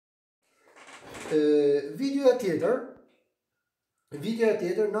Videoja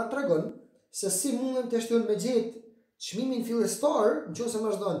tjetër na tregon se si mundem të shtojmë me gjetë çmimin fillestar nëse më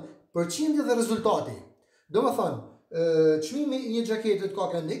vazhdon përqindja dhe rezultati. Domethënë, çmimi i një xhakete ka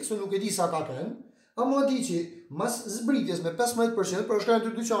kënd X, unë nuk e di sa ka kënd, ama di që mas zbritjes me 15%, për shkak të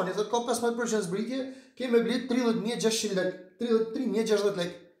dyqanit, thotë ka 15% zbritje, kemë blet 30.600 lekë, 33.060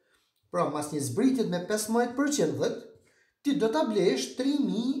 lekë. Pra, mas një zbritjet me 15%, ti do ta blesh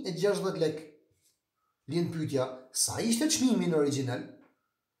 3.060 lekë. Lind pyetja, sa ishte çmimi në origjinal?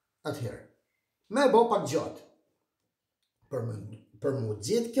 Atëherë, më e bë pak gjatë. Për mu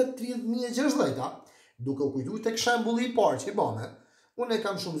gjetë këtë 30.060, duke u kujtuar tek shembulli i parë që i bëme, unë e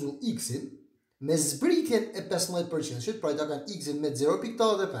kam shumëzu x-in me zbritjen e 15%, pra ta kanë x-in me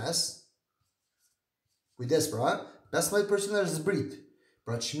 0.85. Kujdes pra, 15% është zbrit.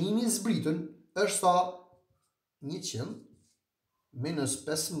 Pra çmimi i zbritun është sa 100 minus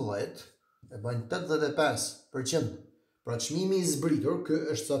 15 e bën 85%. Pra çmimi i zbritur kë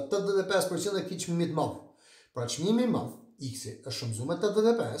është sa 85% e këtij çmimi të madh. Pra çmimi i madh x-i është shumëzuar me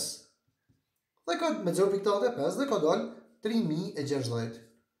 85 dhe ka me 0.85 dhe ka dalë 3.060.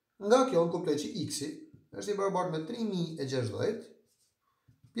 Nga kjo në kuptoj që x-i është i barabartë me 3.060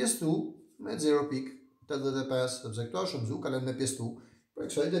 pjesëtu me 0.85, sepse këto është shumëzuar kalen me pjesëtu. Për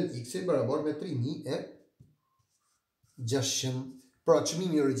kësaj del x-i barabartë me 3.600. Pra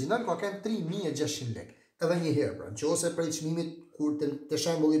çmimi origjinal ka qenë 3.600 lekë. Edhe një herë, pra, nëse prej çmimit kur të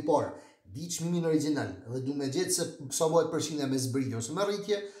shembulli i parë, di çmimin origjinal dhe du me gjetë se sa bëhet përqindja me zbritje ose me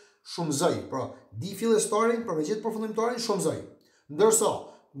rritje, shumëzoj. Pra, di fillestarin për me gjetë përfundimtarin, shumëzoj. Ndërsa,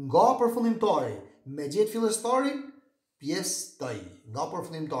 nga përfundimtari me gjetë fillestarin, pjesëtoj. Nga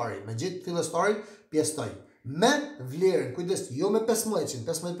përfundimtari me gjetë fillestarin, pjesëtoj. Me vlerën, kujdes, jo me 15%,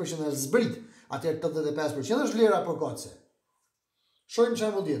 15% është zbrit, atëherë 85% është vlera përkatëse. Shohim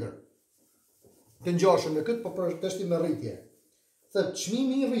shembull tjetër. Të ngjashëm me këtë, po për teshti me rritje. Thëtë,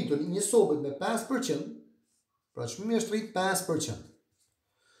 çmimi i rritur i një sobet me 5%, pra çmimi është rrit 5%.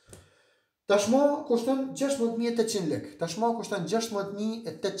 Tashmë kushton 16.800 lekë. Tashmë kushton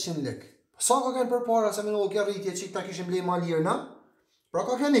 16.800 lekë. Sa ka qenë përpara se më ndodhi kjo rritje që ta kishim blej më lirë na? Pra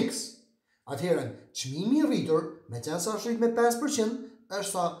ka qenë x. Atëherë, çmimi i rritur, me qenë sa është rrit me 5%,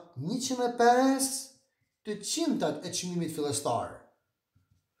 është sa 105% e çmimit fillestar.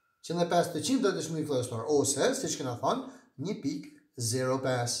 105% e çmimit fillestar, ose, siç kena thënë,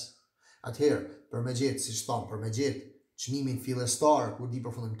 1.05. Atëherë, për me gjetë, siç thon, për me gjetë çmimin fillestar kur di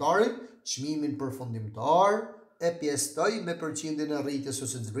përfundimtarin, çmimin përfundimtar e pjesëtoj me përqindjen e rritjes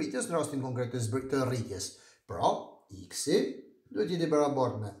ose të zbritjes në rastin konkret të rritjes. Pra, x-i duhet të jetë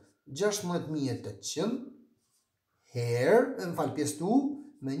barabartë me 16.800 herë, pjesëtu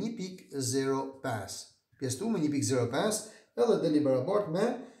me 1.05. Pjesëtu me 1.05 edhe deli barabartë me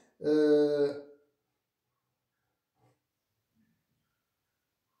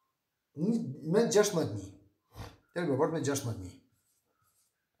 16.000. Deli barabartë me 16.000.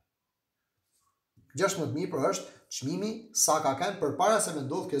 16.000 pra është çmimi sa ka qenë përpara se me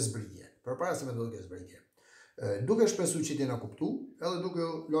ndodh kjo zbritje. Duke shpresuar që t'jena kuptu, edhe duke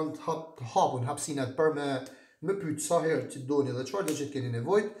lënë të hapun hapësinat për me pyet sa herë që doni dhe çfarë do që keni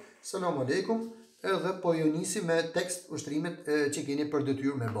nevojë. Selam aleikum, edhe po ju nisi me tekst ushtrimet që keni për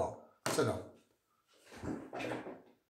detyrë me bë. Selam.